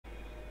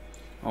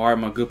Alright,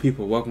 my good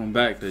people, welcome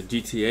back to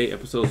GTA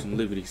episodes from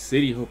Liberty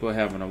City. Hope you're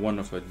having a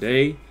wonderful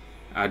day.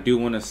 I do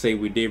want to say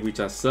we did reach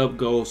our sub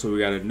goal, so we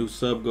got a new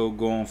sub goal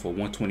going for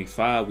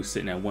 125. We're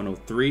sitting at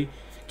 103.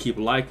 Keep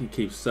liking,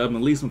 keep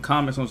subbing, leave some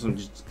comments on some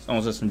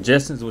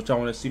suggestions which y'all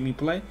want to see me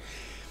play.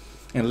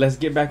 And let's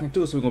get back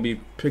into it. So we're gonna be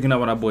picking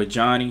up on our boy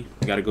Johnny.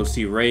 We gotta go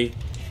see Ray,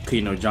 cause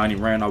you know Johnny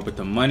ran off with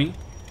the money.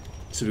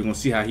 So we're gonna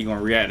see how he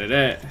gonna react to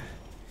that.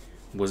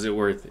 Was it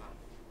worth it?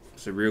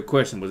 It's a real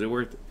question. Was it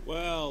worth it?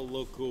 Well,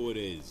 look who it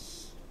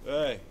is.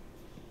 Hey,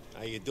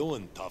 How you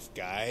doing, tough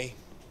guy?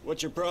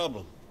 what's your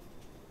problem?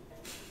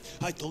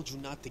 I told you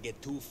not to get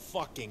too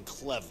fucking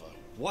clever.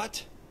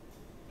 What?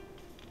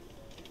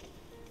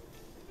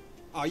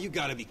 Oh, you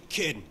gotta be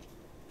kidding.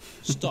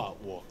 Start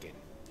walking.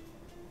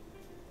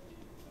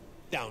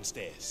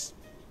 Downstairs.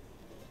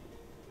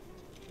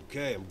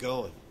 Okay, I'm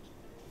going.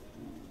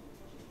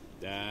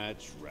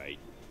 That's right.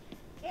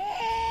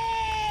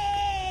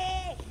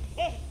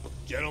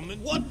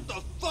 Gentlemen. What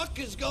the fuck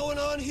is going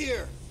on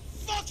here?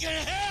 Fucking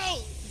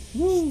hell!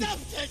 Woo. Stop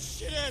that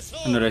shit,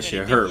 asshole! I know that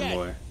shit hurt,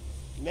 boy.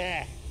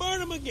 Nah.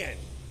 Burn him again.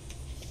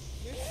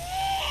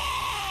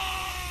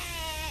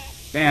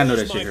 Damn, I know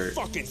that Where's shit my hurt.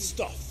 fucking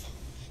stuff.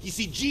 You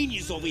see,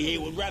 genius over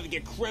here would rather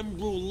get creme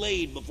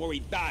brulee before he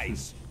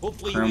dies.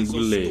 Hopefully you Creme ain't so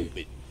brulee.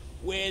 stupid.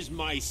 Where's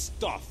my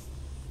stuff?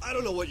 I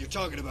don't know what you're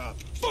talking about.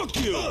 Fuck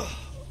you!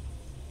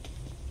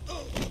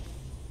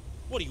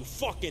 What are you,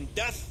 fucking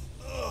deaf?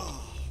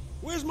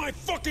 Where's my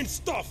fucking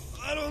stuff?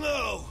 I don't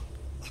know.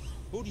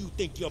 Who do you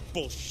think you're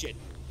bullshit?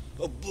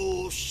 A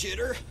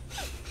bullshitter?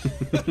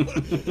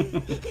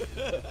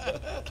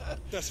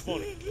 That's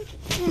funny.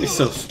 It's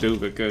so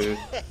stupid, cuz.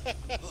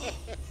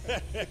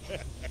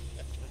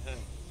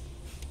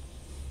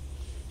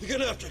 You're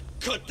gonna have to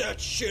cut that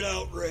shit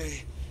out,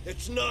 Ray.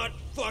 It's not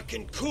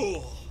fucking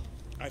cool.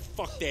 I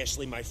fucked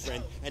Ashley, my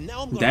friend, and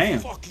now I'm gonna Damn.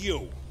 fuck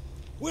you.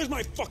 Where's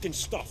my fucking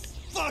stuff?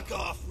 Fuck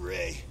off,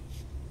 Ray.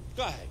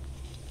 Go ahead.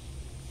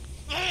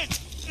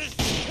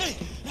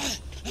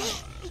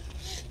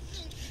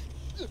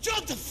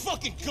 Drop the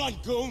fucking gun,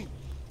 goon!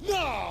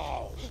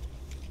 No!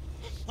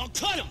 I'll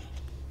cut him!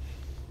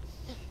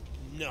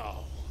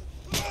 No.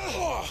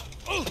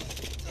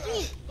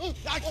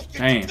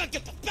 Damn. Back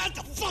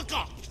the fuck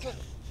up!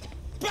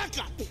 Back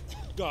up!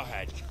 Go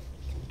ahead.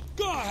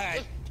 Go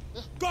ahead!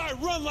 Go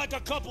ahead, run like a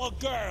couple of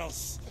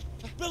girls!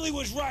 Billy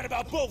was right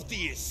about both of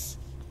yous!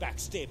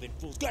 Backstabbing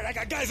fools. God, I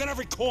got guys on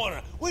every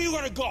corner! Where you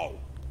gonna go?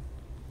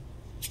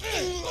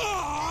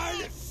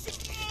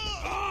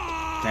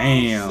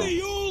 Damn. See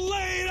you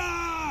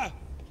later!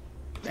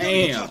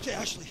 Damn. Talk to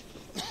Ashley.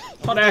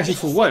 Talk to Ashley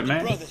for what,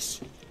 man?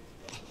 Brothers.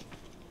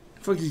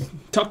 Fuck you.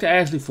 Talk to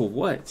Ashley for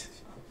what?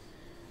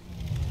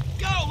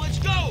 Go, let's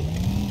go!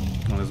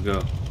 Come on, let's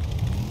go.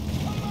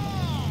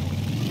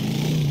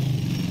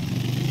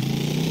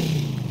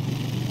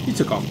 He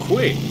took off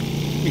quick.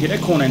 He hit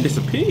that corner and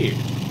disappeared.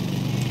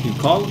 You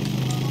call him?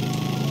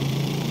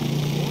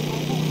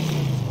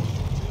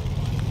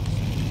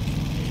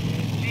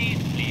 Please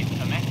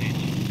leave a message.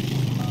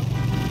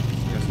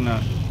 Guess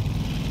not.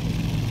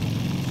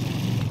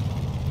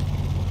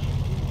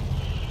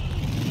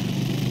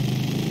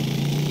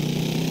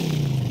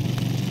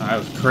 That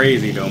was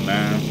crazy though,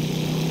 man.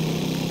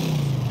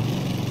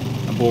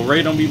 My boy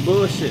Ray don't be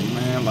bullshitting,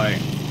 man. Like,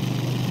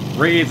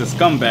 Ray is a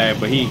scumbag,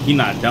 but he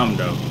not dumb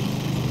though.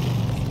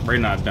 Ray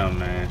not dumb,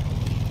 man.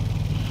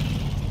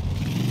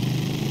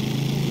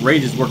 Ray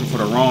just working for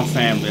the wrong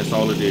family, that's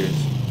all it is.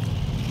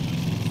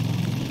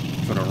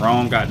 For the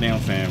wrong goddamn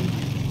family.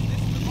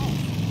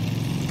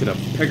 Get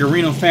a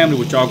Pecorino family,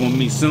 which y'all gonna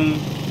meet soon.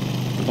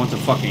 A bunch of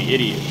fucking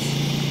idiots.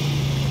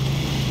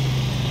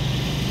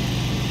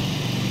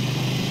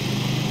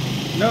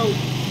 No.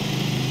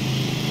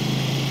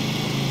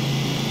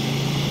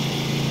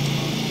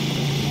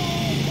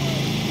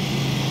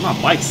 My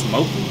bike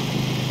smoking?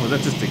 Or is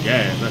that just the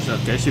gas?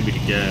 That should be the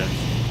gas.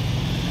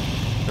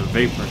 The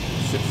vapor.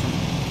 Shit from it.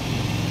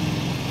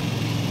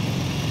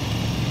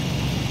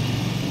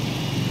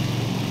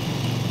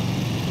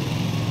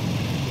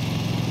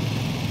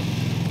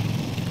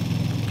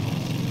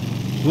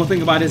 One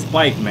thing about this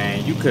bike,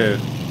 man, you can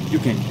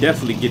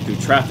definitely get through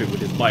traffic with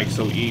this bike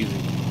so easy.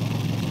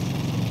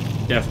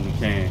 Definitely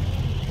can.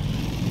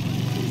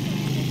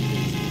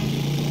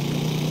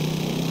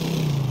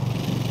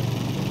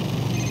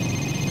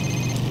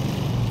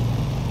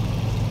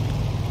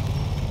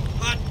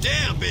 Hot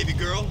damn, baby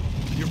girl.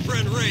 Your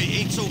friend Ray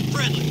ain't so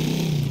friendly.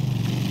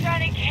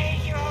 Johnny K,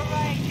 you're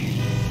alright.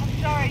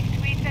 I'm sorry,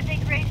 sweets. I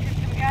think Ray sent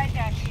some guys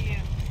after you.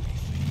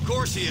 Of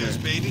course he is,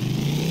 baby.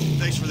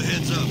 Thanks for the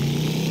heads up.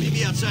 Meet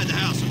me outside the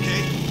house,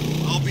 okay?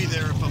 I'll be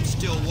there if I'm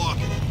still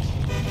walking.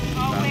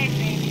 Oh, wait,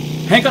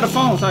 baby. Hang up the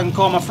phone so I can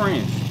call my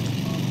friends.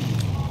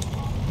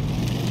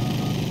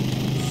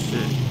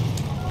 Shit.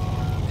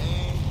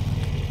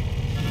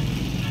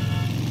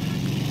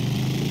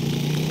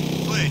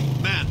 Wait,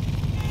 Matt,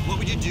 what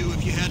would you do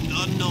if you had an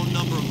unknown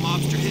number of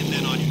mobster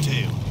hitmen on your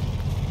tail?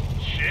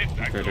 Shit,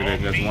 I Okay, call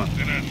that's me, one.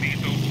 then I lead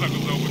those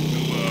suckers over to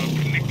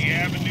Kinnicky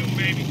Avenue,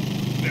 baby.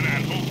 Then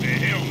I'd hope the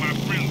hell my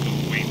friends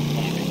will wait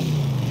for me.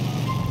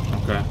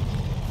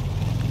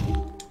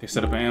 They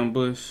set up an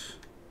ambush.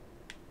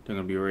 They're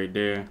gonna be right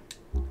there.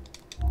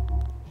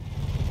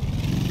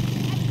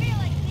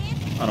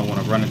 I don't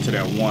want to run into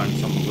that one,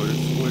 so I'm gonna go this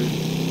way.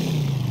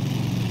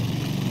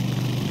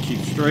 Keep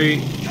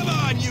straight. Come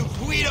on, you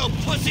Guido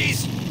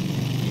pussies!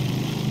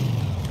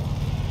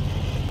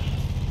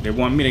 They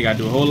want me, they gotta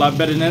do a whole lot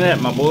better than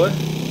that, my boy.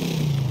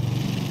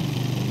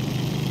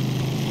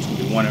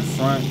 The one in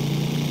front.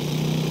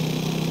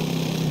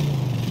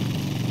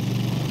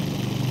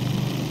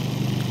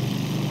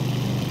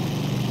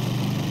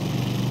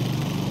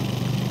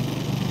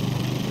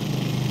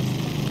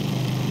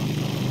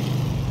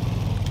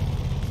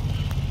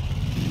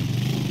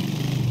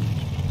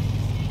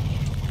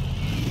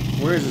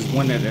 Where is this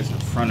one that's in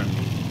front of me?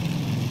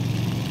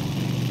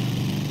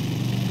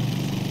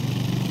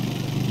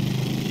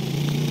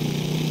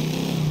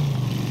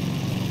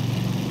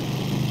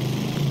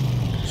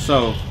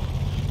 So,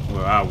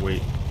 well, I'll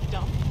wait.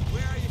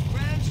 Where are your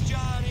friends,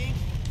 Johnny?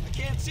 I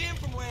can't see them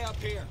from way up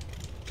here.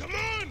 Come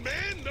on,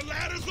 man. The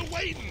ladders are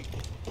waiting.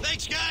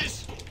 Thanks,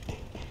 guys.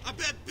 I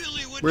bet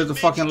Billy would. Where's the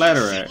fucking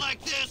ladder at?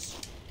 Like this.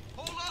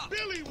 Hold up.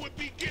 Billy would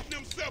be getting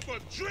himself a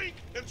drink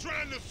and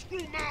trying to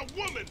screw my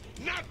woman,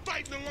 not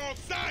fighting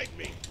alongside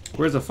me.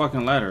 Where's the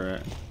fucking ladder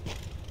at?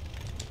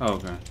 Oh,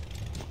 okay. I'm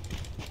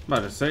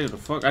about to say, the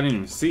fuck? I didn't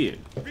even see it.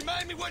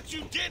 Remind me what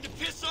you did to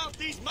piss off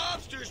these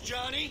mobsters,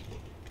 Johnny.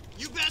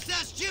 You best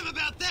ask Jim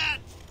about that.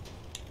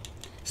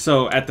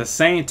 So, at the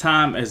same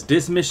time as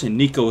this mission,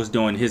 Niko is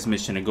doing his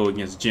mission to go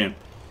against Jim.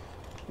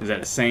 Is at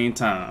the same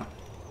time.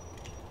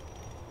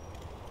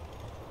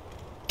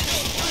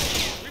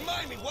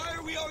 Remind me, why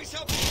are we always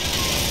helping?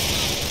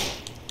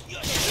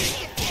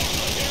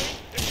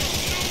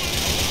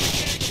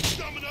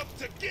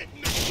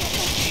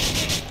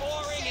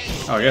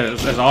 Oh yeah,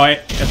 that's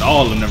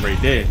all of them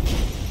right there.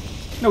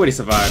 Nobody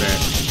survived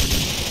that.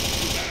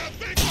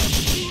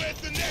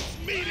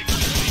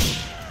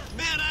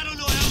 Man, I don't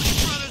know how many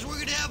brothers we're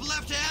gonna have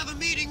left to have a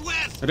meeting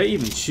with. Are they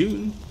even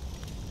shooting?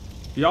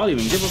 Do y'all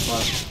even give a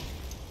fuck?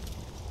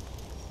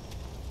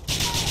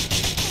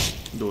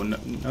 Do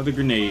another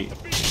grenade.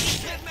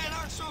 These men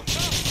aren't so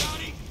tough,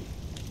 Johnny.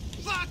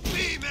 Fuck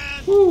me,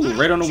 man. Woo,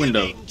 right on the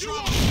window. You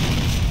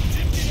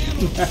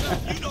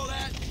know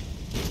that.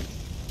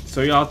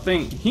 So y'all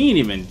think he ain't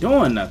even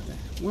doing nothing?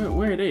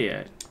 Where are they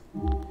at?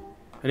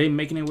 Are they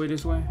making their way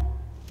this way?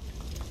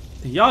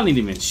 Y'all ain't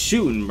even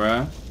shooting,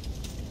 bruh.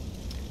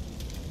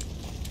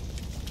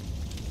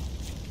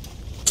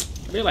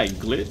 Are they like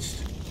glitched?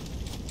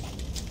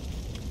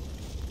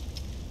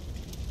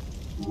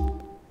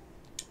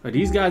 Are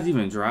these guys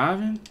even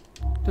driving?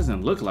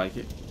 Doesn't look like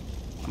it.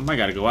 I might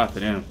gotta go after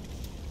them.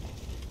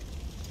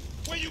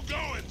 Where you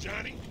going,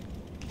 Johnny?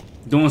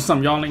 Doing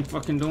something y'all ain't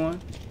fucking doing?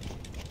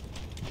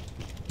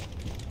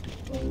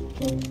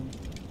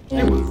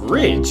 They was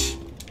rich.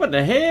 What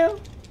the hell?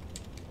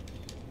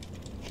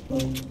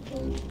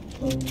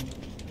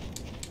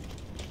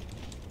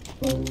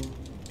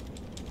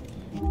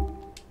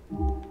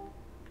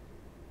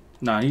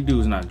 Nah, these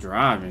dudes not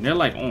driving. They're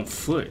like on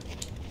foot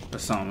or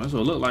something. That's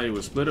what it looked like. It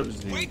was split up.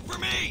 Wait for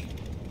me.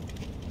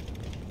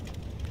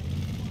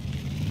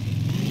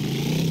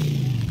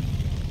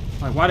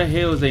 Like, why the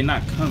hell is they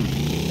not coming?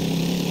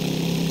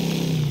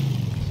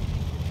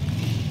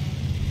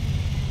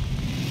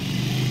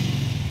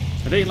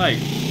 Are they like...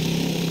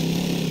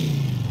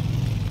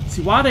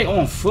 See, why are they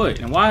on foot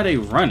and why are they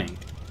running?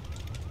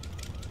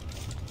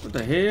 What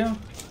the hell?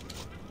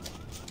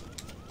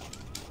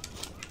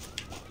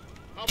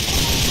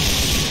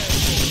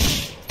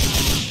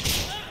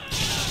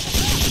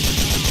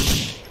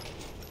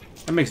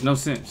 That makes no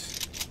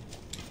sense.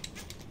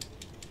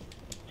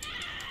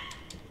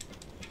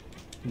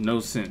 No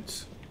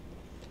sense.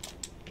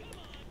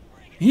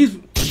 He's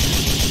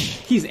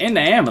in the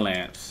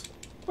ambulance.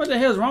 What the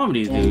hell's wrong with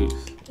these dudes?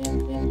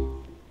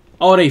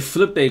 Oh, they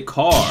flipped their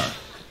car.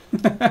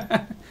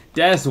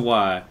 That's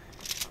why.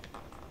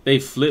 They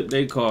flipped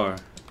their car.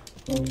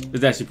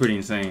 It's actually pretty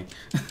insane.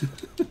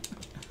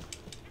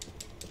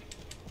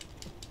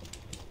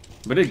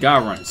 But this guy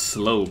runs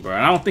slow, bro.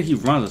 I don't think he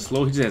runs as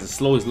slow. He just has the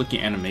slowest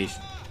looking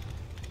animation.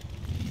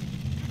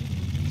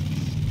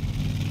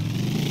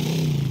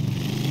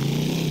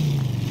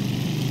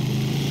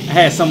 I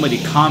had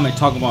somebody comment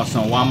talking about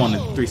something while I'm on the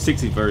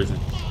 360 version.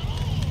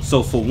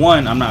 So for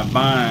one, I'm not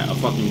buying a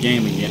fucking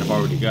game again. I've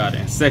already got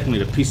it. And secondly,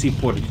 the PC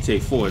port of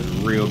GTA 4 is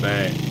real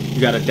bad. You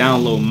gotta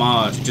download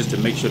mods just to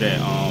make sure that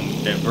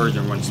that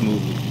version runs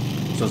smoothly.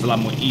 So it's a lot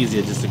more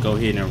easier just to go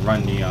ahead and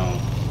run the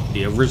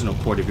original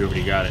port if you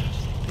already got it.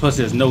 Plus,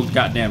 there's no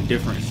goddamn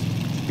difference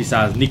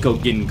besides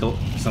Niko getting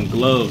some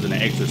gloves and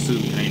an extra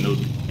suit. Ain't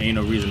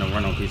no reason to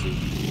run on PC.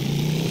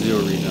 Zero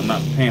reason. I'm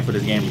not paying for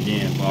this game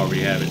again if I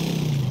already have it.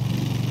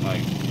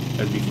 Like,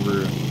 let's be for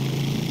real.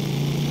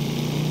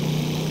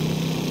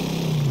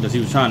 Because he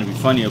was trying to be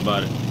funny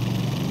about it.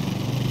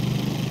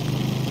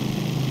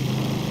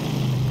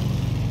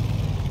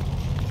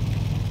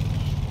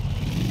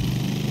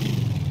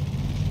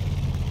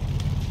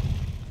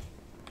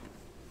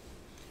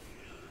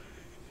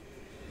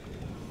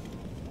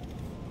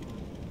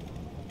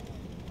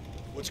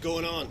 What's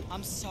going on?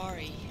 I'm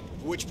sorry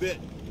Which bit?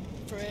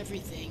 for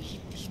everything.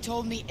 He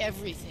told me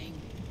everything.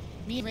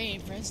 Me and Ray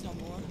ain't friends no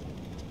more.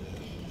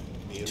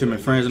 Jim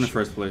and friends in the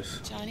first place.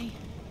 Johnny,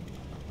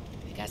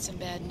 I got some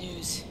bad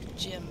news.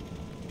 Jim,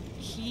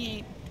 he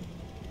ain't...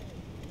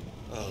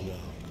 Oh, no.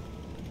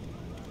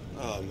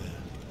 Oh, man.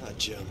 Not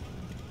Jim.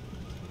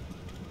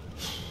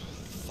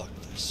 Fuck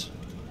this.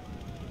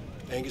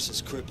 Angus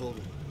is crippled,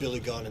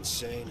 Billy gone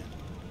insane.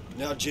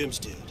 Now Jim's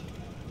dead.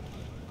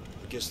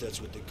 I guess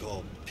that's what they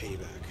call payback.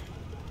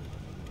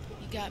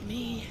 You got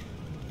me.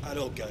 I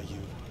don't got you.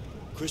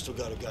 Crystal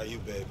got you,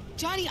 babe.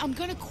 Johnny, I'm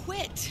gonna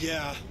quit.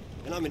 Yeah,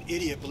 and I'm an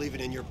idiot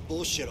believing in your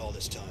bullshit all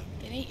this time.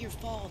 It ain't your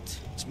fault.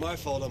 It's my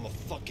fault I'm a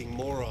fucking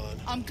moron.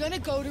 I'm gonna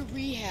go to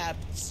rehab,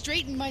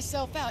 straighten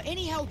myself out.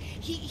 Anyhow,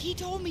 he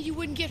told me you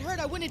wouldn't get hurt.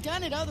 I wouldn't have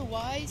done it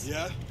otherwise.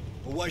 Yeah?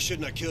 Well, why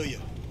shouldn't I kill you?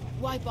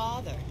 Why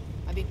bother?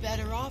 I'd be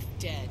better off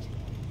dead.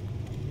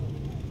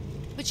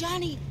 But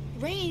Johnny,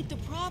 Ray ain't the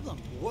problem.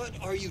 What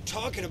are you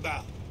talking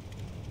about?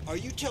 Are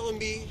you telling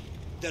me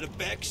that a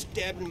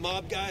backstabbing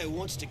mob guy who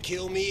wants to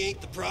kill me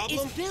ain't the problem?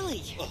 It's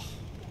Billy. Ugh.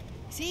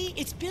 See,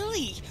 it's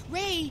Billy.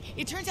 Ray,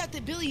 it turns out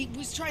that Billy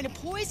was trying to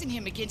poison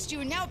him against you,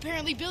 and now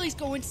apparently Billy's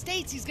going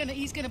states. He's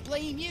gonna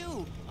blame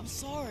you. I'm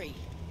sorry.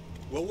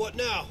 Well, what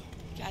now?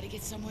 Gotta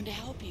get someone to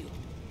help you.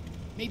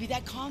 Maybe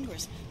that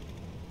congressman.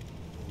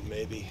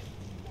 Maybe.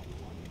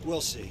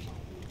 We'll see.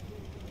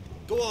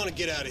 Go on and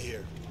get out of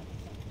here.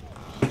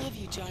 I love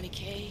you, Johnny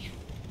K.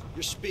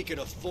 You're speaking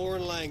a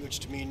foreign language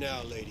to me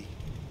now, lady.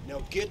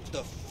 Now get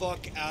the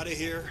fuck out of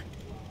here.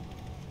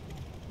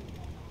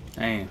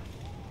 Damn.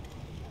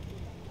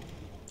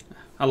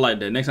 I like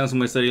that. Next time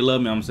somebody say they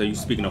love me, I'm gonna say you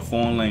speaking a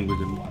foreign language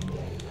to me.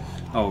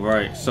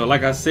 Alright, so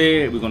like I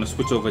said, we're gonna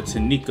switch over to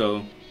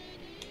Niko.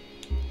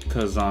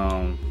 Cause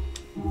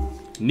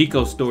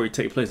Niko's story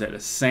takes place at the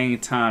same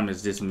time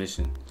as this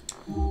mission.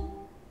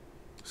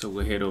 So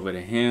we'll head over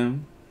to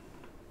him.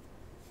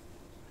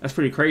 That's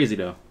pretty crazy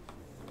though.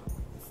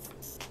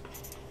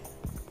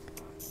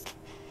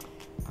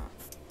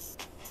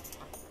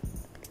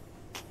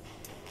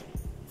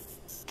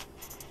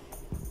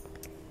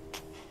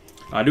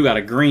 I do got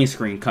a green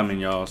screen coming,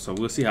 y'all, so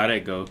we'll see how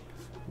that go.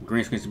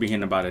 Green screen should be here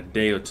in about a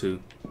day or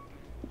two.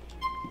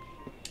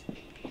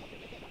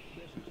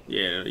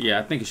 Yeah,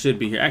 I think it should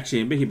be here. Actually,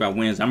 it'll be here by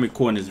Wednesday. I'm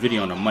recording this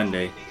video on a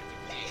Monday.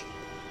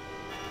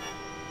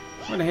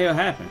 What the hell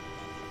happened?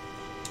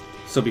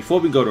 So before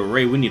we go to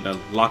Ray, we need to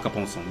lock up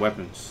on some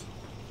weapons.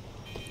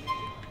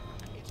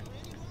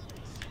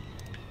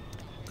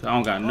 Cause I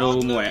don't got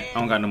no more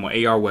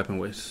AR weapon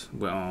with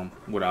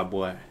our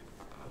boy.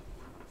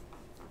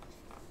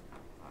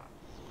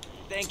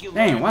 Thank you.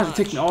 Dang, why is it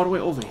taking me all the way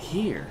over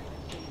here?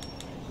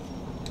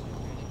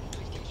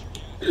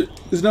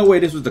 There's no way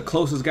this was the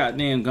closest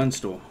goddamn gun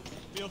store.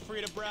 Feel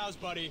free to browse,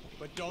 buddy,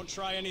 but don't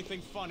try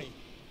anything funny.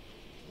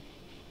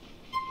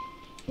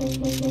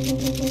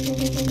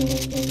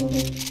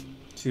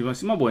 See,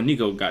 my boy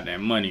Niko got that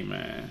money,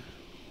 man.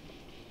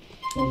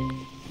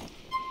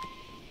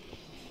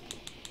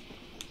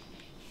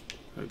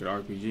 Look at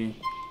RPG.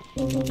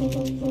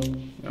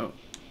 Yep.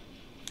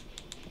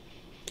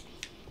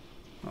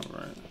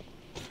 Alright.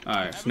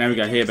 Alright, so now we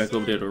got to head back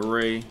over there to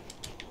Ray.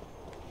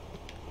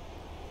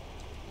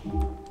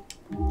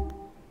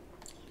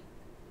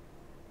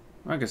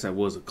 I guess that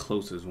was the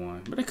closest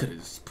one, but they could have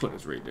just put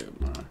us right there,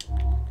 man.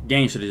 The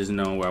game should have just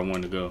known where I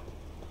wanted to go.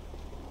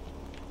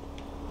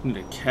 Need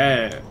a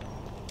cab.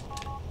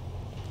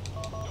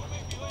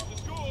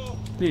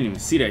 Didn't even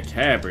see that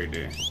cab right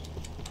there.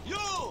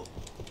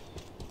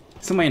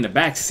 Somebody in the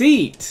back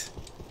seat.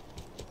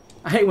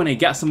 I hate when they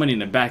got somebody in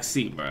the back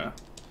seat, bro.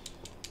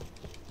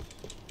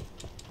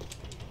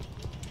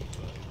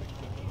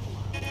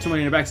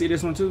 Somebody in the back seat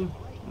this one too?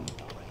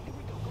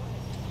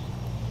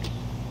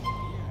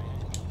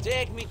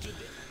 Take me to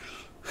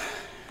the...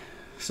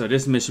 So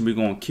this mission we're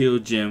gonna kill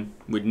Jim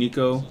with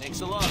Niko.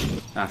 Thanks a lot.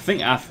 I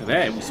think after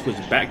that we switch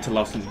back to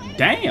Los Angeles.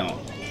 Damn!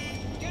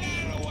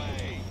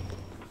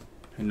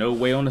 No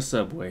way on the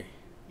subway.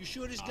 You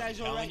sure this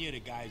guy's all right?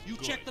 You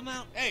checked him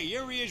out? Hey,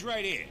 here he is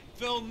right here.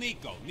 Phil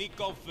Niko.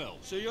 Niko Phil.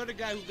 So you're the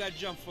guy who got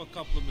jumped for a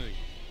couple of million?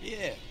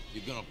 Yeah,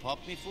 you gonna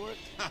pop me for it?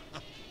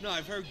 No,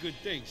 I've heard good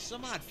things.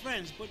 Some odd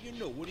friends, but you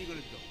know, what are you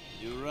gonna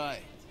do? You're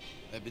right.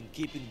 I've been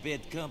keeping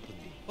bad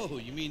company. Oh,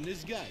 you mean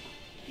this guy?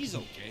 He's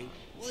okay.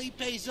 Well, he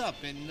pays up,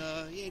 and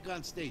he ain't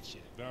gone states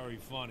yet. Very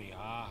funny,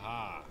 ha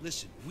ha.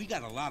 Listen, we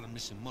got a lot of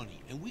missing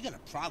money, and we got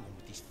a problem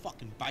with these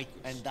fucking bikers.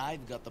 And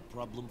I've got a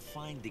problem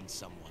finding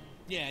someone.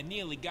 Yeah, I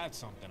nearly got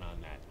something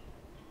on that.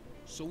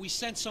 So we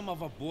sent some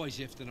of our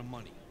boys after the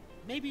money.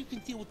 Maybe you can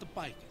deal with the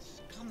bikers.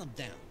 Calm them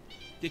down.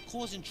 They're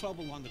causing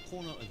trouble on the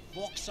corner of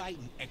Bauxite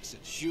and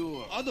Exeter.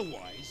 Sure.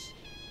 Otherwise,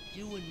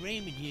 you and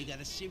Raymond here got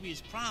a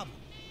serious problem.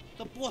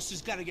 The boss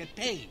has got to get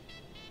paid.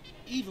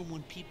 Even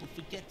when people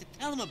forget to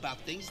tell them about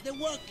things they're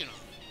working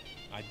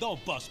on. I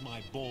don't bust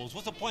my balls.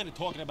 What's the point of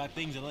talking about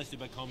things unless they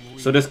become real?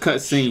 So this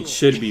cutscene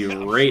should be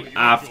right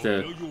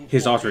after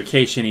his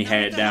altercation he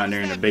had down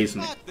there in the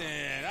basement.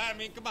 I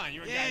mean, come on,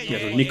 you're a guy. Yeah,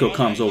 so Niko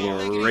comes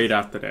over right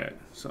after that.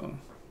 So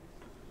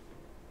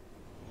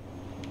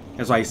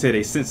That's why he said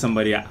they sent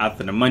somebody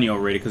after the money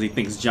already, because he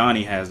thinks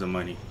Johnny has the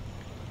money.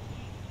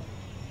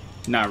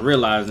 Not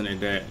realizing it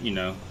that, you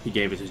know, he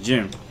gave it to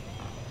Jim.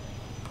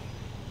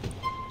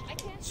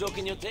 So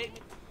can you take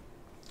me?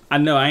 I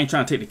know I ain't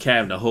trying to take the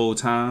cab the whole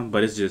time,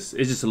 but it's just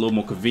a little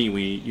more convenient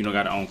when you know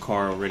got our own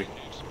car already.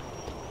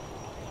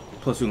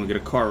 Plus we're gonna get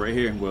a car right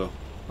here, well,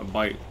 a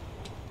bike.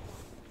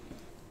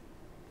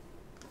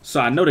 So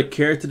I know the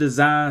character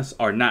designs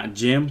are not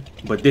Jim,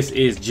 but this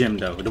is Jim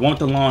though. The one with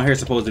the long hair is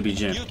supposed to be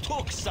Jim. You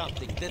took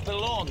something that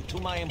belonged to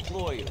my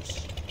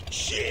employers.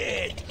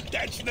 Shit!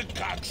 That's the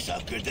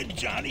cocksucker that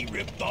Johnny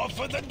ripped off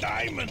for the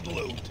diamond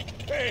loot.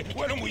 Hey,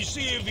 why don't we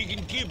see if he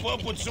can keep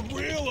up with some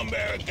real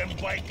American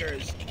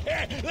bikers?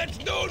 Hey, let's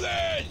do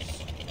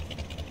this!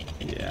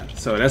 Yeah,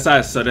 so that's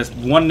how, so that's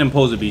one of them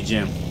supposed to be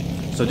Jim.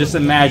 So just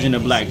imagine the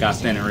black guy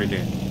standing right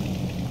there.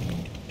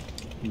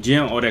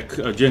 Jim, or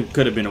that Jim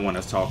could have been the one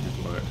that's talking,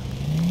 but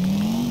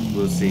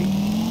we'll see.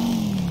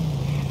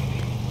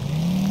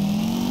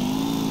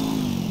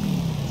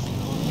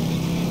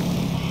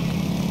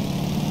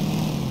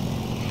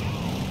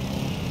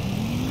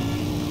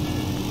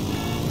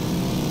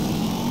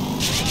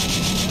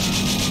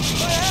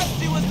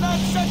 Perhaps he was not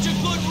such a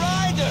good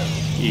rider.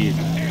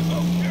 Easy. I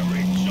hope you're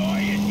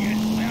enjoying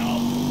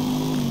yourself.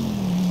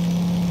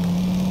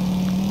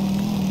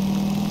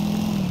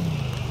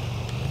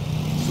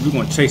 So we're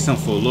gonna chase him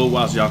for a little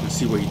while so y'all can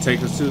see where he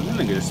takes us to. That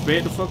nigga just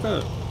sped the fuck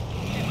up.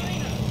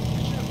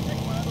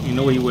 You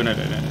know where he went at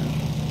that.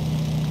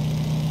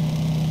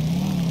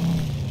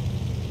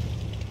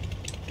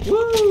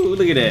 Woo!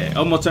 Look at that.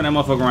 Almost turned that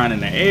motherfucker around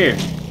in the air.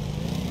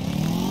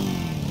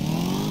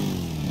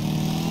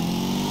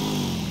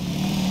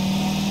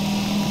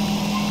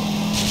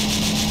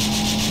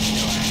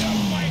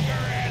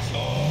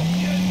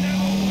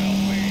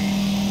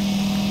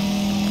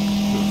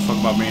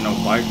 About being no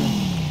biker.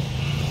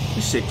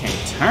 This shit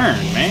can't turn,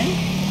 man.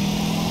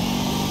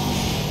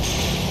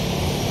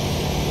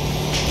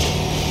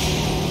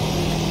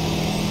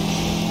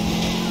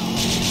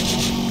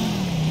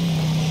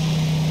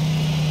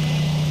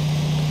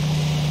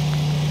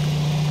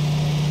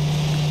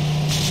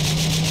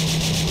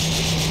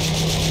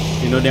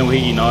 You know then we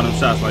eating all them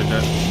shots like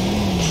that.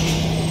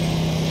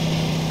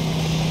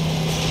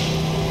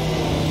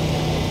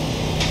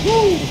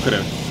 Woo!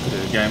 Could've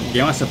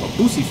gave myself a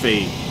boosie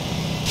fade.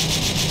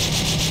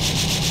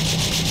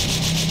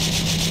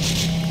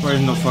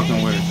 There's no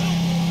fucking way.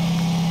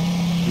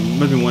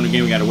 Maybe one of the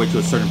game we gotta wait to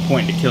a certain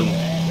point to kill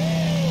him.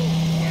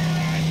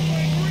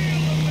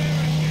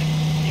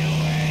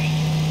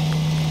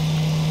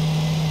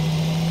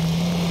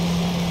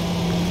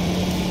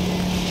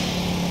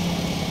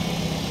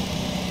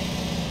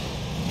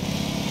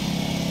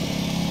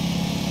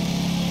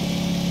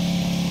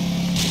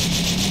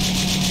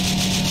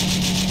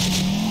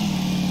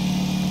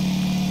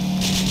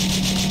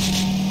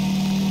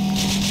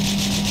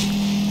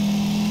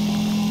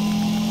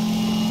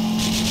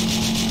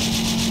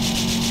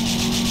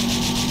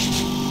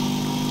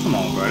 Come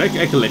on, bro.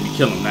 They could let me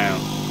kill him now.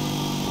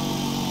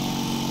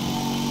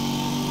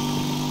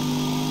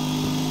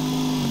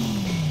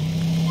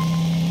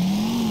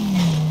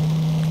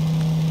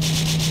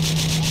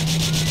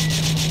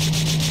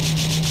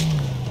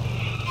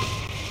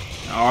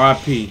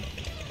 R.I.P.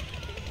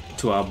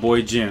 to our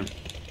boy Jim.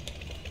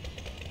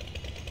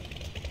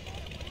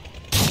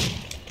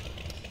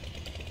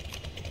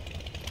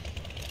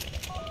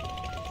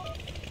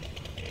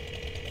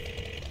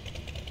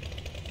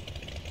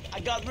 I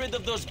got rid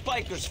of those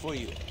bikers for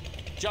you.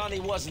 Johnny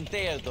wasn't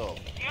there, though.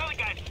 The other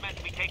guy's meant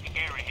to be taking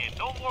care of him.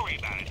 Don't worry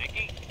about it,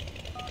 Nicky.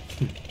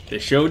 The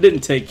show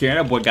didn't take care.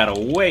 That boy gotta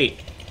wait.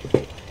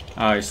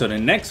 Alright, so the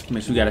next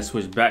mission we gotta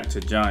switch back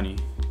to Johnny.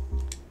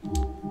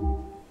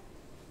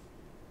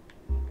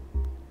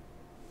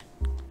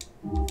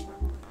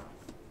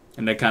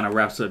 And that kind of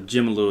wraps up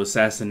Jim a little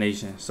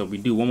assassination. So we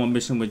do one more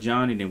mission with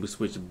Johnny, then we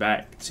switch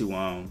back to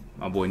my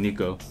boy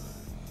Niko.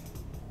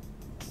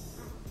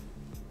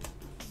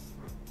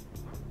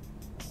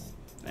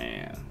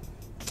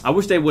 I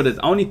wish they would have.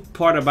 The only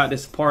part about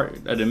this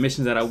part of the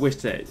missions that I wish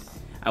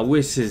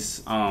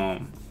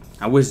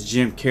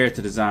Jim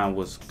character design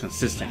was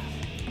consistent.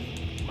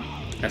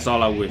 That's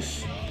all I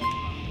wish.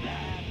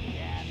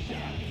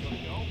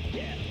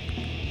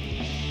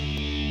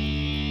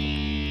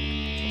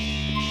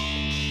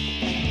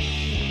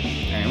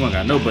 Man, we don't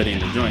got nobody in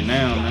the joint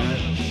now, man.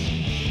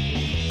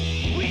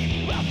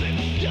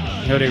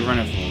 Hell, they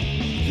running from?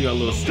 You got a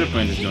little stripper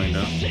in this joint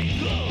though.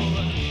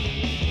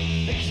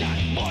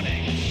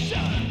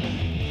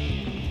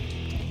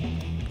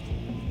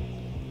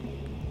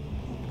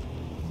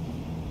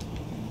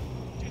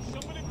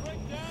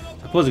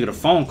 Supposed to get a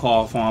phone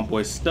call from our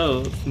boy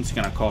Stubbs. I'm just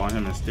gonna call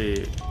him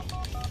instead.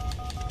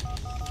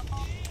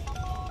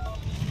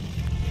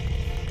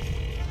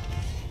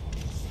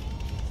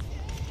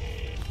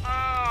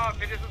 Ah,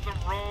 this is the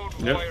road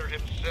warrior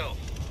himself.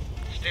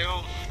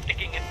 Still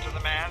sticking it to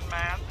the man.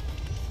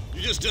 You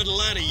just done a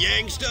line of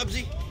yang,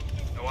 Stubbsy?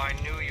 No, I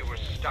knew you were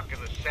stuck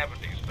in the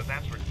 70s, but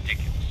that's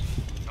ridiculous.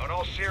 No, in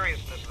all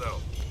seriousness,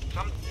 though,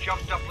 Some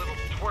jumped-up little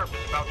twerp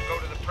is about to go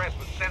to the press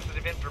with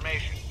sensitive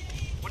information.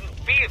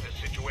 Wouldn't be in this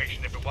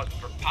situation if it wasn't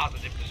for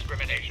positive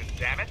discrimination,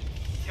 damn it.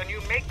 Can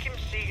you make him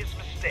see his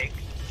mistake?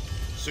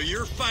 So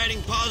you're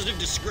fighting positive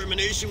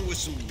discrimination with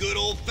some good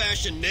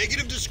old-fashioned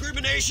negative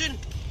discrimination?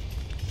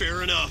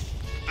 Fair enough.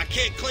 I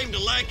can't claim to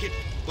like it,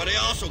 but I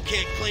also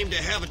can't claim to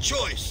have a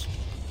choice.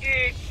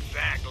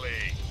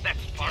 Exactly.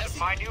 That's part of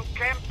my new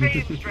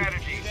campaign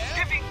strategy.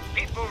 Giving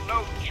people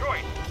no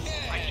choice.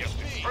 I just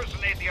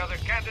impersonate the other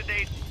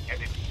candidate,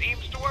 and it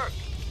seems to work.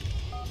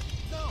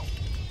 No.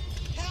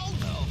 Hell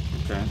no.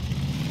 Okay.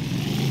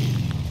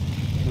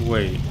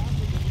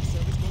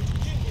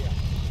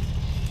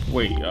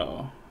 Wait,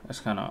 y'all. That's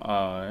kind of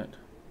odd.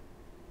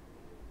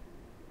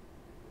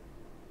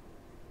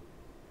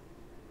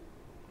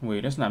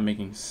 Wait, that's not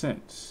making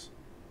sense.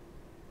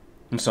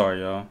 I'm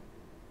sorry, y'all.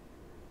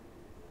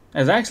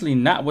 That's actually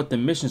not what the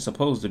mission's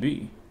supposed to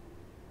be.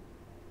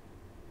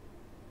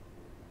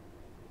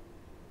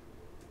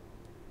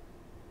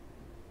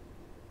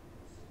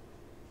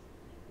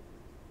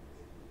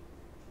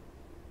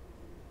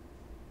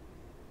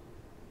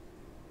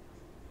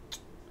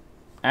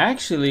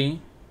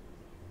 Actually,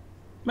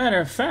 matter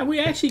of fact,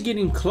 we're actually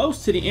getting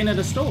close to the end of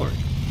the story.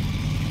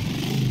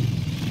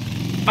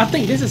 I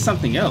think this is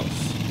something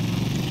else.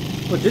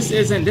 But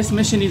this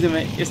mission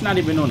it's not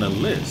even on the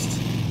list.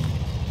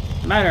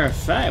 Matter of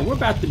fact, we're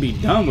about to be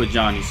done with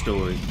Johnny's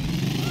story.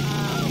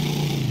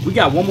 We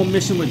got one more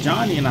mission with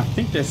Johnny, and I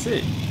think that's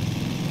it.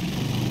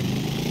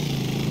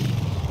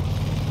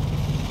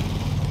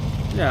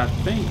 Yeah, I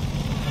think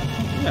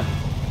yeah.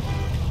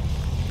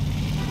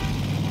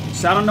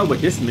 So I don't know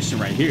what this mission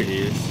right here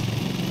is.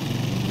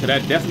 Cause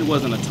that definitely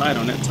wasn't a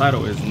title, and that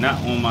title is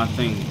not on my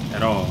thing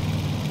at all.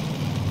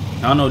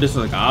 I don't know if this is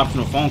like an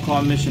optional phone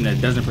call mission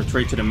that doesn't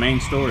portray to the main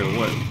story or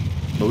what.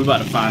 But we about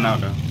to find out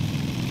though.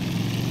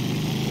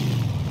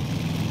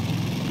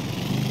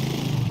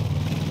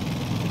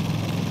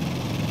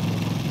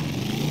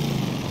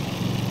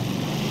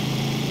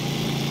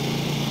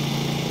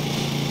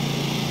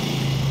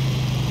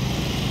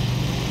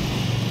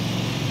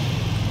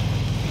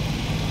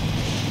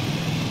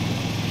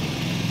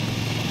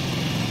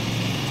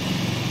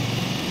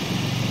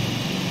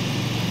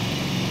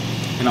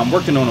 And I'm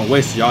working on a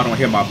way so y'all don't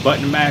hear my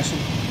button mashing.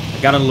 I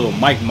got a little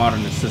mic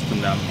monitoring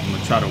system that I'm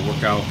gonna try to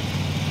work out.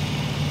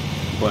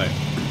 But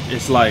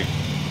it's like,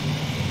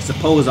 it's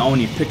supposed to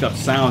only pick up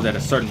sounds at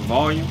a certain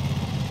volume.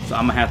 So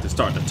I'm gonna have to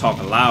start to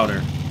talk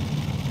louder.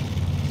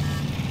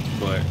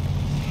 But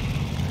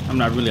I'm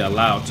not really a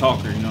loud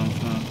talker, you know what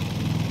I'm saying?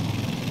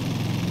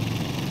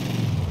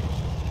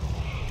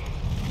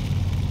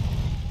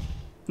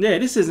 Yeah,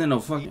 this isn't no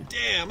fucking...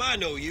 Damn, I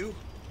know you.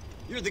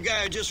 You're the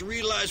guy who just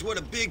realized what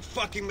a big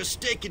fucking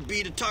mistake it'd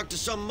be to talk to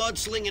some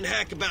mudslinging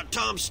hack about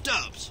Tom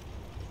Stubbs.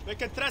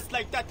 Making threats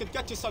like that could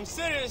get you some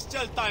serious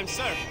jail time,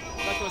 sir.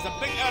 That was a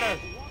big error.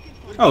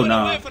 You're oh, going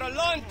no. away for a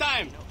long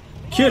time.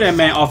 Kill that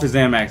man off his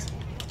damn axe.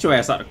 Get your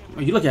ass out.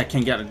 You look like I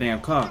can't get out of the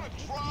damn car.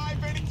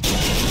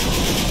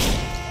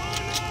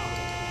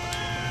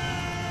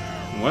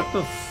 What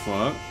the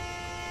fuck?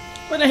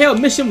 What the hell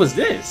mission was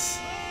this?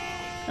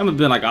 That must have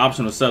been like an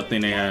optional sub thing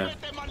they had.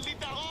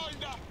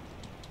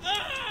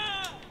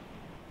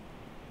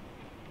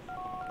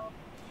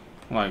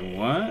 Like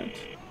what?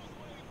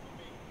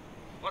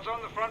 What's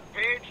on the front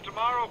page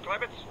tomorrow,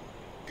 Klebitz?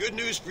 Good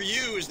news for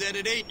you is that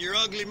it ain't your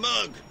ugly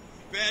mug.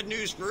 Bad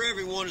news for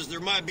everyone is there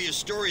might be a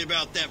story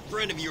about that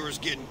friend of yours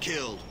getting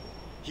killed.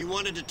 He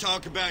wanted to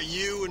talk about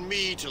you and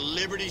me to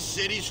Liberty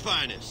City's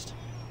finest.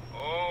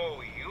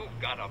 Oh,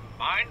 you've got a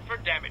mind for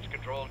damage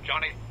control,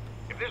 Johnny.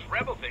 If this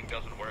rebel thing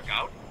doesn't work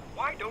out,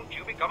 why don't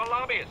you become a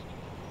lobbyist?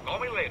 Call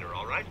me later,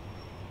 all right?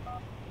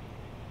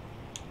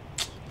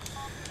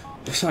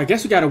 So I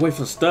guess we gotta wait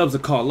for Stubbs to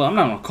call up. I'm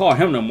not gonna call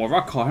him no more. If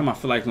I call him, I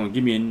feel like he's gonna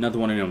give me another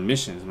one of them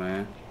missions,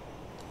 man.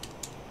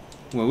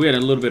 Well, we had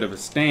a little bit of a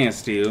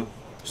standstill.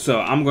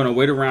 So I'm gonna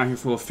wait around here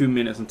for a few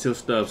minutes until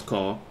Stubbs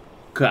call.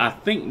 Cause I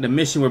think the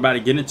mission we're about to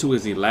get into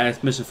is the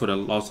last mission for the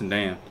Lost and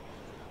Damned.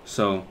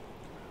 So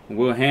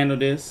we'll handle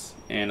this,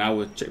 and I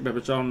will check back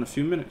with y'all in a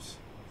few minutes.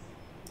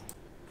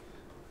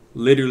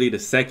 Literally the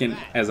second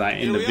as I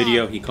end the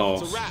video, he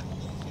calls.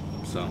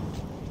 So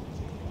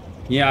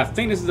yeah, I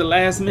think this is the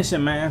last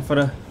mission, man, for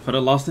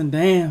the Lost and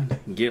Damned.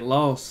 Get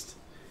lost.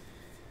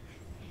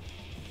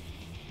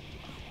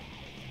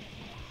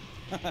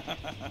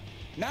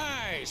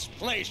 Nice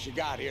place you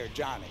got here,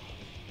 Johnny.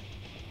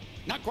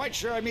 Not quite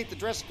sure I meet the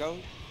dress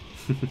code,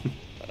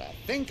 but I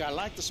think I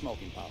like the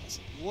smoking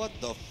policy. What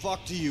the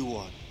fuck do you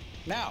want?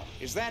 Now,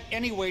 is that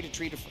any way to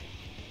treat a friend?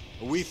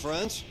 Are we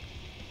friends?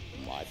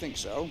 Well, I think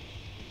so.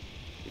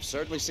 You've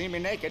certainly seen me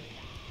naked.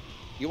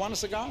 You want a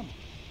cigar?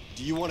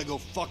 Do you want to go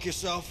fuck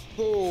yourself?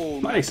 Oh,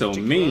 why they so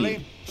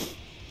mean?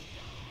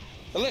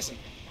 But listen,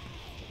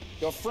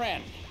 your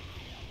friend,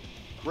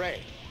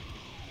 Ray,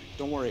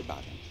 don't worry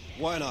about him.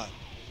 Why not?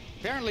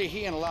 Apparently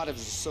he and a lot of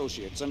his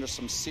associates under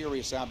some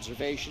serious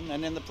observation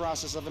and in the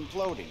process of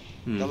imploding.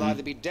 They'll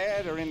either be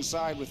dead or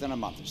inside within a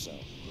month or so.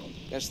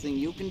 Best thing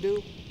you can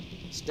do,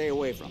 stay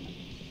away from him.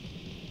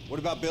 What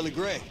about Billy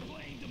Gray?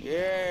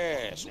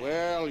 Yes,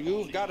 well,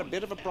 you've got a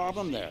bit of a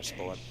problem there,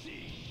 sport.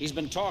 He's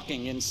been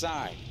talking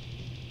inside.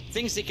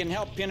 Thinks he can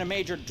help pin a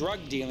major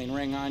drug dealing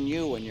ring on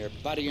you and your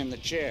buddy in the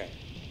chair.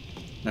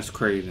 That's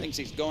crazy. Thinks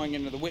he's going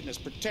into the witness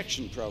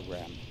protection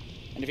program.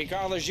 And if he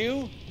collars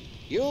you,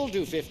 you'll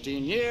do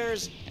 15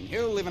 years, and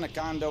he'll live in a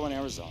condo in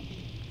Arizona.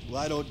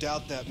 Well, I don't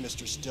doubt that,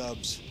 Mr.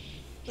 Stubbs.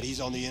 But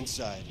he's on the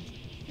inside.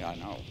 Yeah, I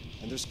know.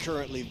 And there's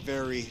currently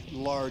very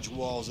large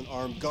walls and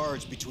armed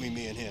guards between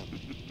me and him.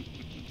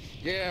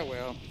 Yeah,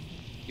 well,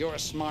 you're a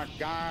smart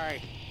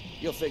guy.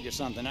 You'll figure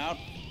something out.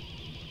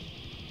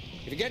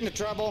 If you get into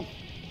trouble,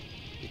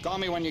 you call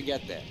me when you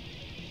get there.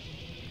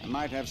 I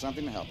might have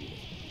something to help you with.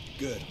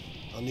 Good.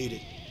 I'll need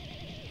it.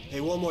 Hey,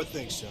 one more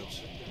thing,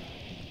 Stubbs.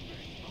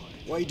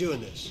 Why are you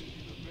doing this?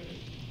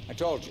 I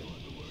told you.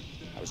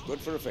 I was good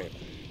for a favor.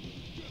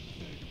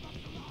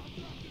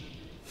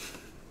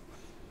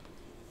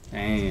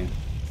 Damn.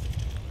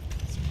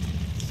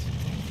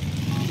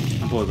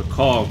 I'm supposed to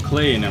call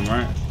Clay and them,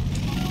 right?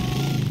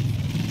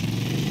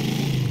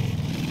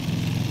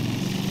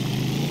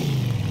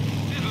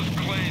 This is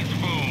Clay's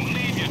phone.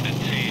 Need your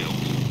details.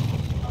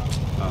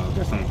 I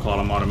guess I'm gonna call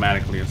him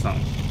automatically or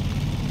something.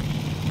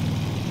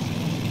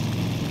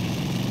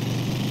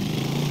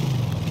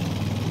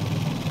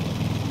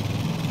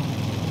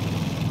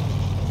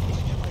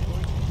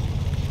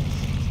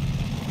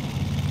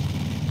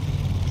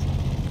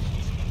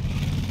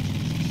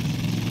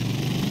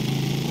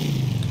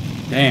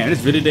 Damn, this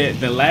video,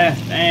 the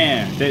last,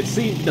 damn,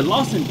 the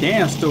Lost and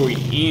Damned story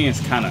ends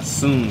kind of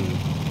soon.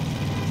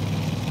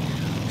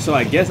 So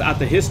I guess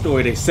after his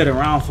story, they sit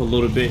around for a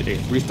little bit, they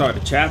restart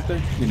the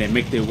chapter, and they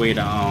make their way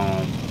to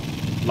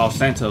Los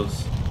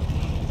Santos,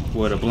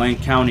 or the Blaine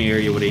County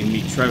area where they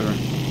meet Trevor.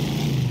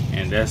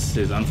 And that's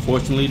his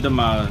unfortunately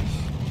demise,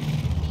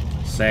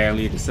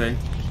 sadly to say.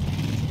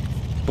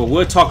 But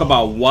we'll talk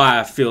about why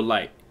I feel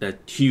like the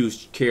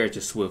huge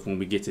character shift when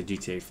we get to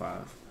GTA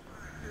 5.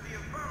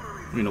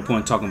 You know, point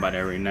in talking about that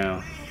right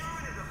now.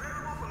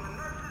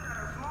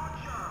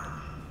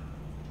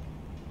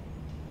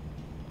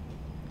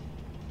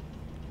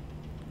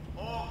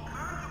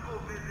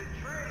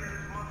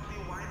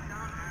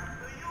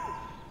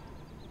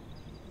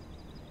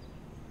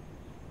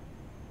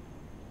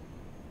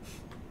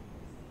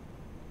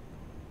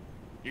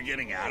 You're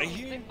getting out of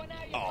here?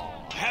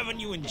 Oh,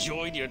 haven't you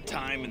enjoyed your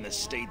time in the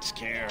state's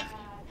care?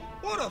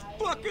 What a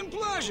fucking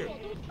pleasure!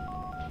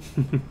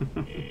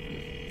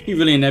 He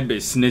really ain't that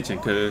bitch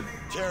snitching, cuz.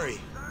 Terry,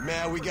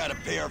 man, we gotta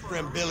pay our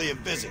friend Billy a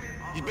visit.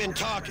 He's been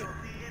talking.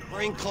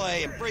 Bring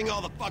Clay and bring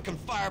all the fucking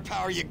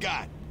firepower you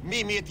got.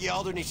 Meet me at the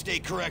Alderney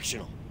State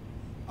Correctional.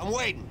 I'm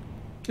waiting.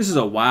 This is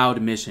a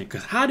wild mission,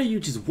 cuz how do you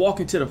just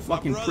walk into the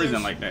fucking Brothers,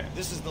 prison like that?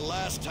 This is the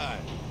last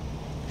time.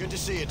 Good to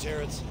see you,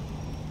 Terrence.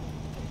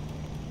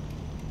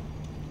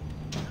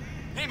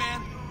 Hey,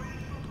 man.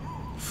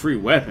 Free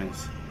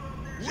weapons.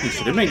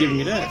 Shit, they been giving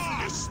me that.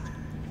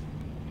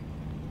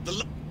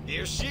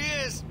 Here she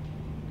is.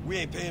 We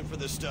ain't paying for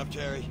this stuff,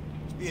 Terry.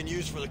 It's being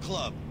used for the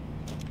club.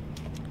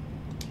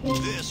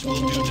 This will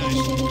do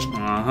nicely.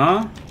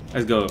 Uh-huh.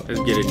 Let's go.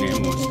 Let's get it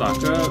in. We're gonna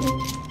stock up.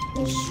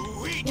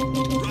 Sweet.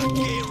 Rock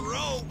and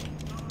roll.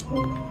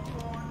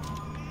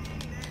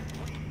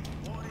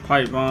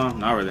 Pipe bomb.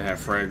 No, I'd rather have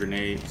frag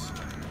grenades.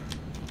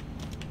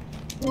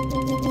 Okay,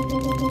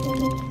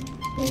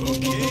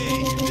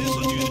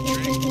 this'll do the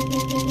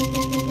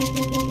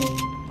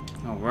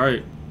trick.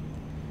 Alright.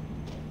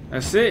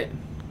 That's it.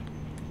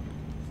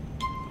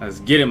 Let's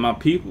get it, my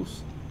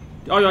peoples.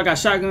 Oh, y'all got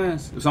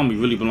shotguns? It's gonna be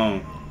really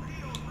blown.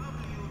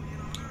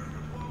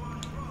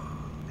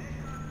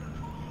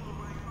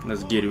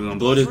 Let's get it. We're gonna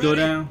blow this door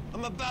down.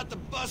 I'm about to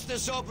bust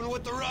this open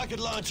with the rocket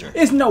launcher.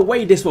 There's no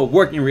way this will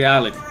work in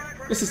reality.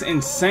 This is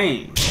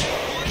insane.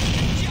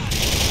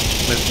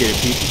 Let's get it,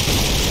 people.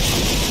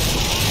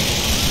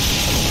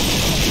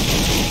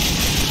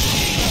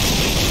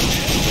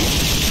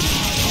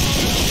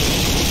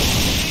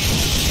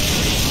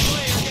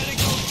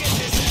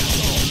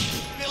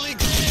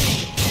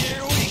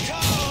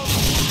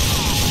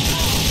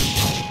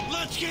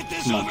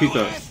 Come on, peek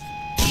up.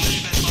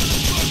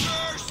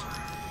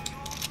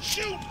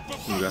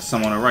 We got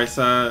some on the right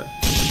side.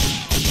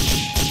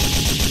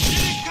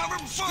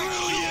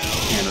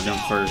 Handle them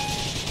first.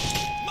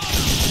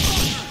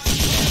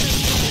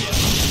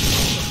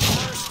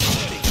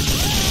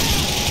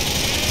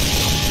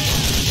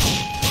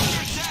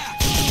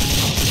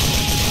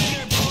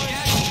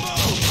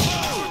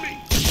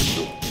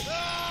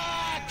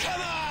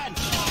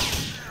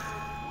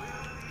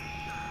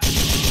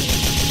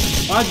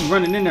 Why'd you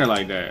running in there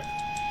like that?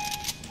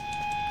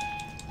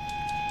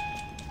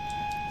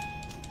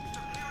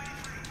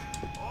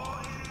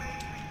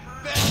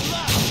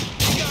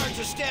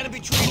 Standing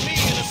between me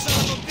and a son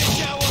of a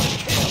bitch I want to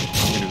kill.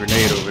 Get a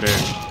grenade over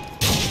there.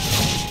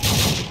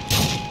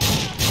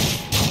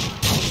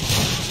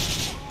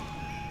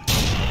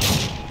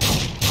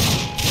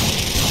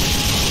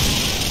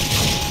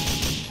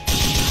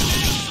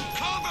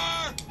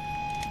 Cover!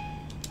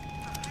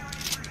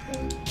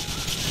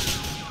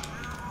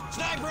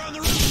 Sniper on the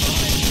roof,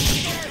 boys!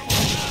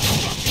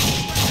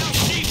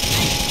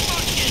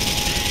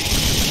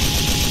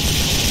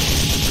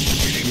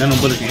 None of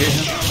them bullets can hit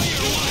him.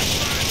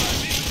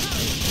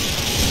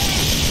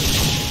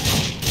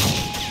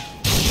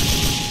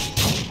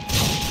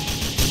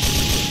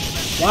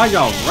 Why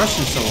y'all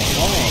rushing so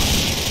hard?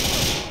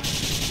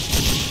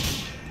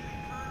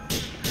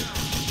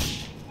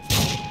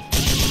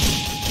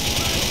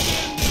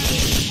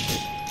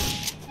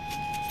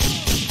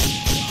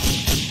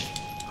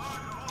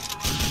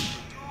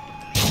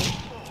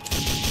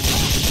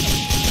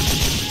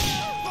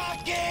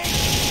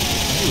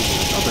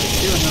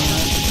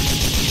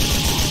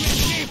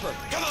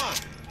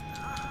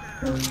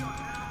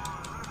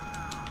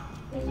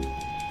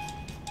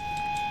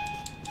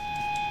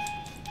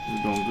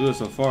 We're doing good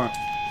so far.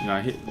 You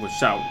got hit with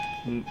shot.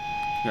 You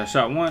got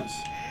shot once.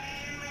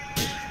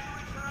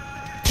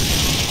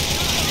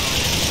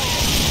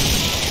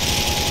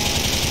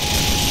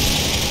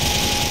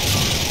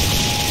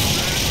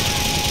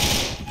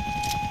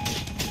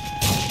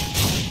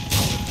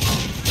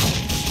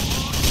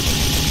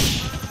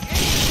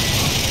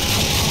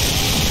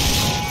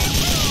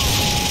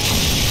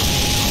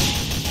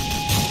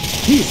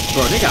 Jeez,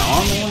 bro, they got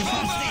armor on them.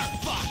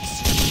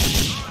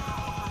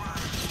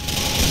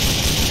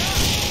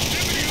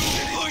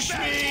 Push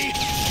me!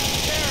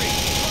 Terry,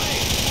 play!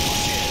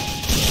 Push in!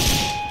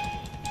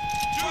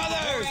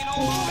 Brothers,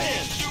 move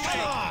in!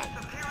 Come on!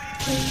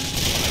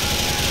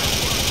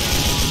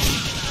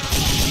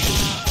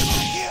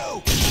 Fuck you!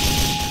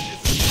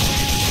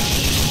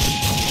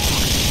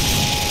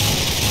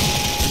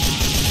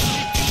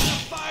 Gotta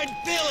find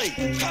Billy!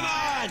 Come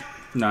on!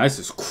 Nah, this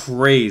is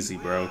crazy,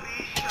 bro.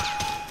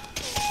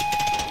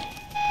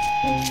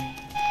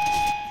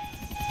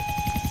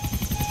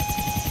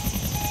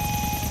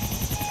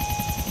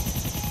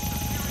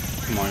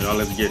 Come on, y'all,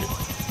 let's get it.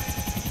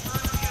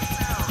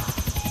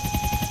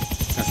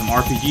 Got some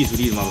RPGs for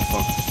these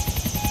motherfuckers.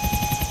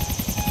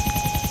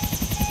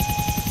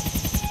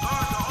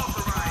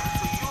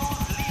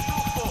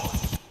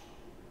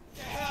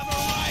 Have a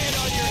riot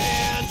on your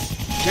hands!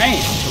 Damn,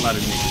 that's a lot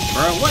of niggas,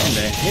 bro. What in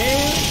the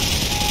hell?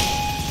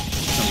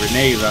 Some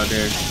grenades out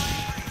there.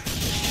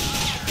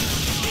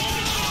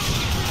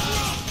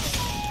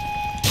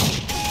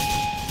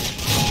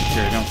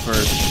 Carry them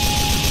first.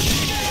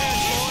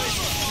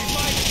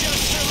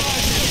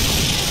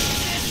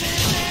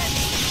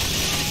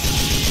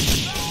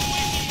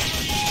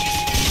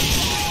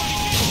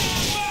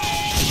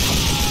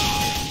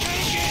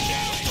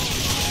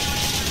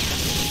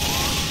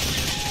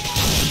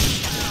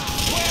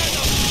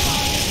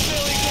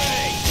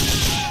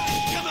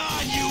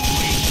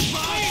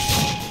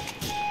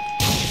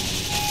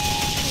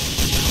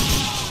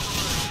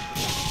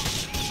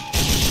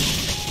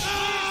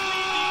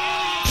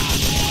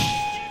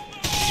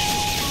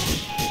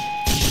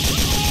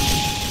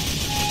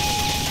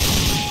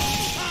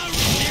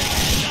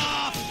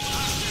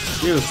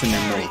 Give in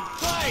there more.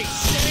 Play,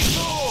 stay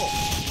cool.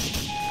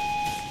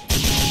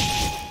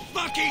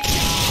 Fucking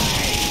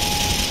die!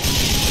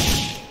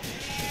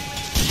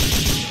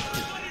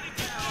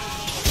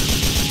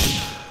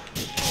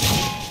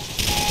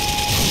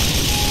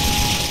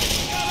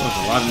 There's a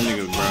lot of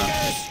niggas, bro.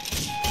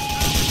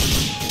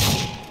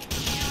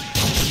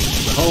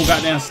 The whole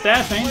goddamn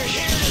staff, ain't We're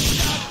here to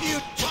stop you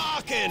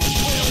talking,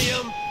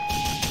 William.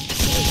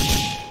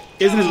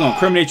 Isn't this gonna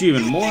incriminate you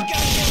even more? Think I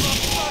give a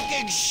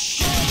fucking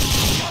shit?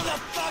 Come the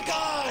fuck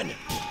on!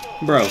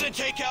 Bro. We're gonna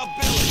take out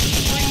Billy.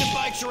 Bring the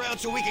bikes around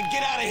so we can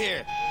get out of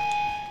here.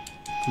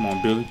 Come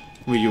on, Billy.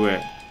 Where you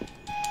at?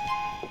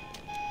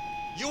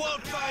 You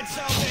won't find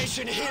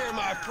salvation here,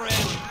 my friend.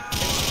 It's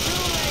too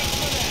late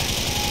for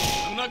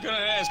that. I'm not gonna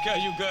ask how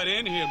you got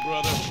in here,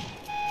 brother.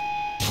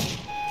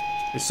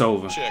 It's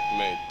over.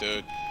 Checkmate,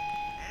 dude.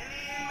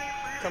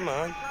 Come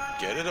on,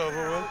 get it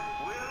over with.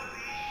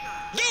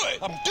 Do it!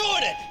 I'm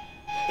doing it!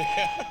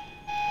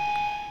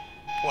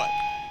 What?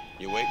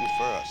 You waiting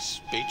for a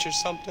speech or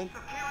something?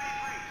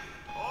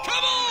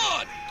 Come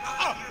on!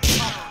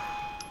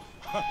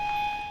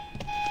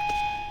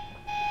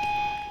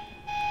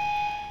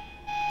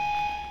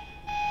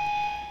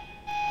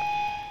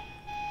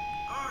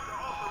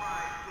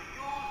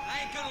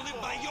 I ain't gonna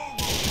live by your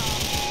rules.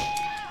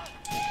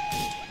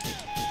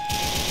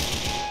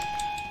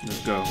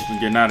 Let's go. We're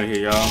getting out of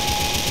here, y'all.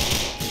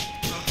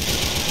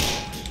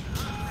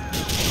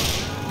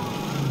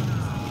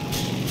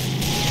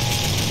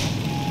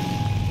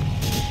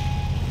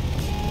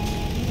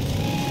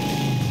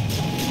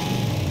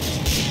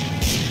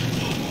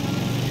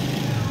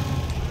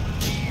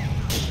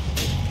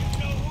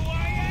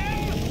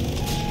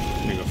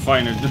 Nigga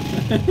fighting.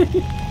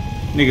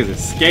 Niggas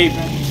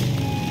escaping.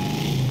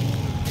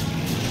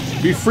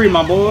 Be free,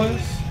 my boys.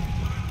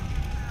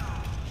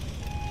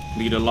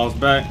 Leader lost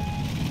back.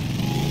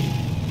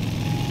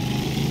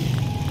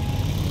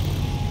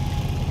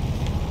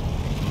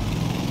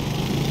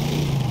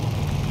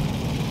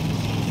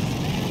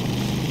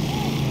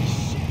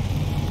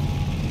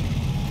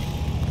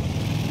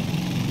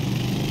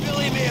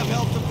 Billy may have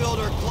helped to build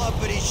our club,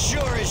 but he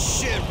sure as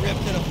shit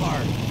ripped it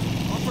apart.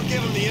 I'll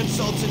forgive him the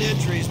insults and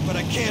injuries, but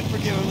I can't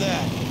forgive him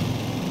that.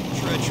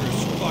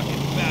 Treacherous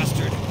fucking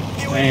bastard.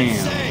 He went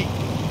insane.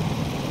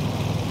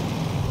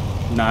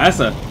 Nah, that's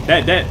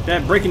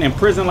that breaking in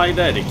prison like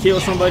that to kill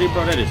somebody,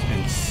 bro. That is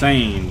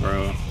insane,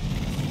 bro.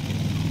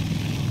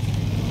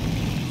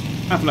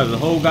 I feel like the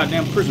whole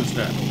goddamn prison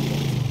staff.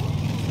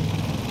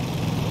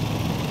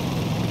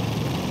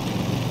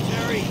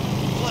 Terry,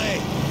 Clay,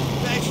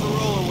 thanks for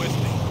rolling with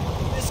me.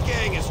 This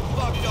gang is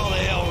fucked all to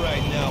hell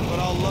right now, but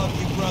I'll love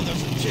you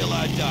brothers until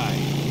I die.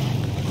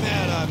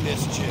 Man, I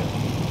miss Jim.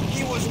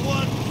 He was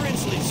one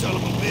princely son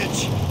of a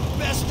bitch.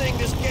 Best thing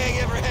this gang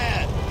ever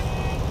had.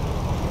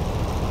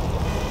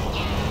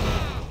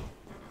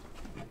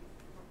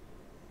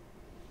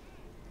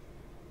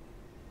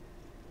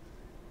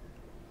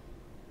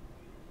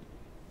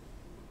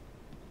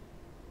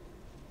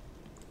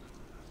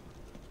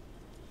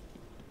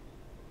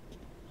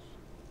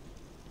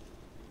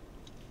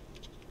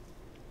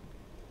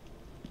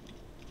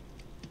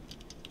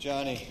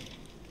 Johnny.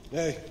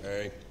 Hey.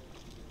 Hey.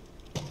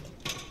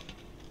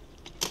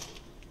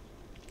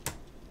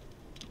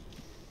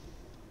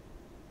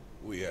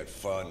 We had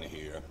fun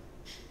here.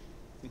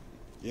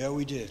 Yeah,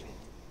 we did.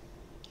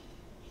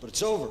 But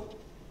it's over.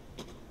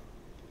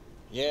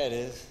 Yeah, it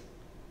is.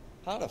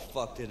 How the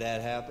fuck did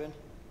that happen?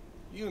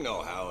 You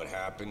know how it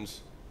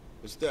happens.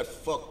 It's that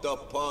fucked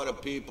up part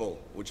of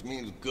people, which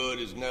means good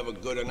is never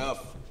good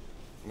enough.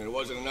 I mean, it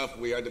wasn't enough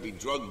we had to be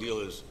drug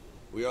dealers.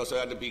 We also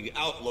had to be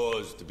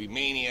outlaws, to be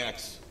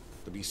maniacs,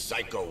 to be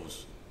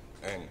psychos,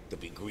 and to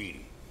be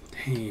greedy.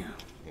 Damn. You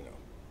know.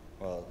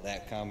 Well,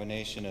 that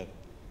combination of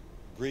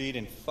greed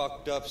and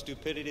fucked up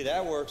stupidity,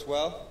 that works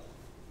well.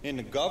 In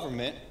the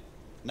government,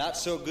 not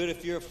so good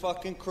if you're a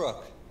fucking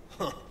crook.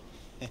 Huh.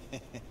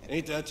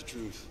 Ain't that the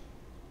truth?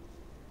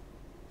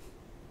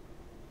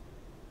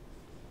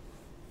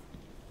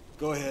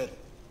 Go ahead.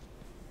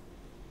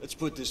 Let's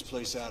put this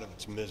place out of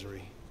its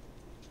misery.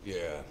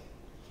 Yeah,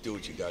 do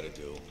what you gotta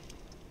do.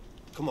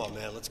 Come on,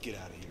 man, let's get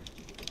out of here.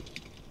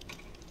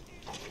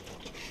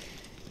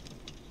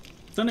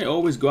 Don't they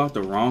always go out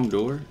the wrong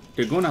door?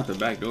 They're going out the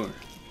back door.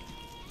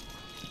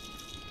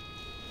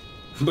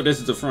 But this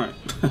is the front.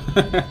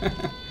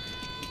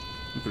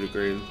 Pretty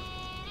crazy.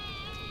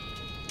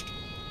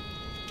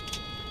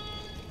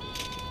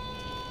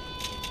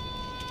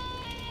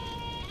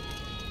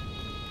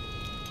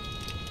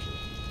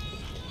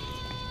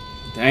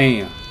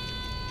 Damn.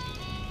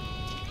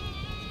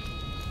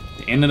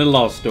 The end of the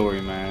lost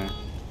story, man.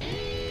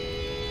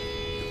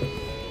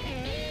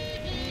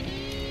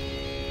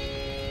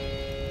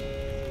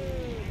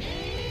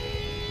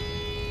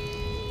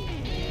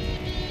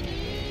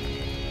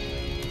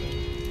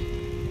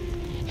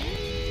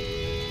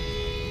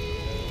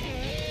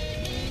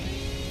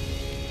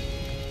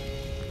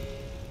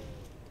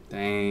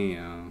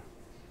 Damn.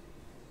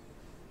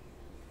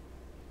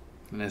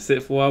 And that's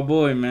it for our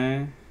boy,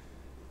 man.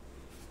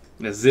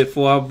 That's it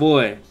for our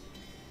boy.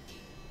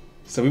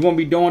 So we won't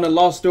be doing the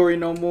lost story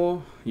no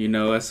more. You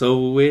know, that's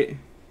over with.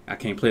 I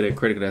can't play that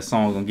credit. That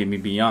song's gonna get me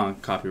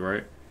beyond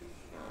copyright.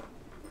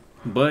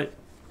 But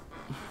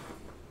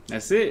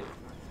that's it.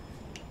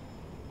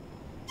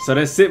 So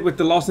that's it with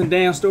the Lost and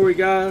Damned story,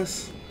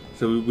 guys.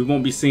 So we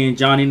won't be seeing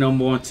Johnny no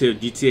more until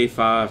GTA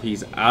 5.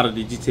 He's out of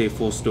the GTA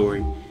 4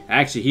 story.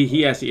 Actually,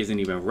 he actually isn't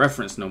even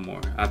referenced no more.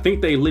 I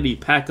think they literally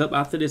pack up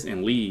after this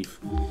and leave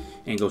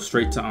and go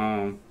straight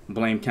to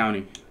Blaine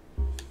County.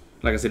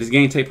 Like I said, this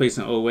game take place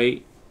in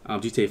 08.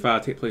 GTA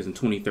 5 take place in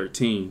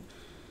 2013.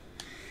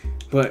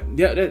 But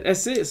yeah,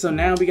 that's it. So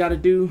now we got to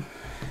do.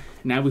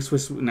 Now we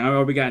switch.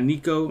 Now we got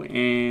Niko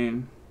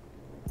and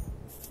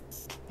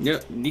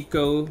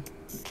Niko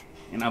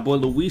and our boy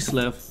Luis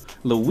left.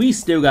 Luis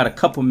still got a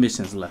couple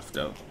missions left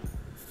though.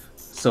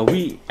 So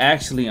we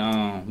actually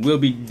will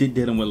be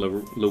dealing with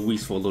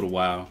Luis for a little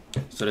while.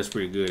 So that's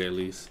pretty good at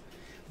least.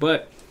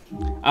 But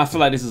I feel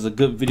like this is a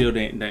good video to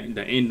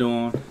end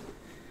on.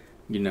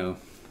 You know,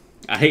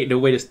 I hate the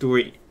way the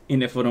story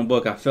ended for them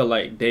book. I felt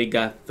like they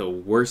got the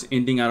worst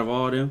ending out of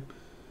all of them.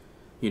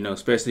 You know,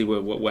 especially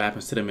with what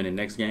happens to them in the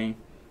next game.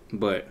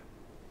 But,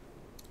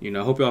 you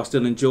know, I hope y'all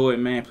still enjoy it,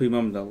 man. Please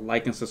remember to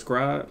like and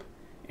subscribe.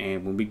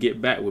 And when we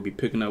get back, we'll be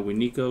picking up with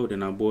Niko,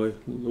 then our boy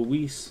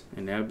Luis.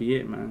 And that'll be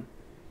it, man.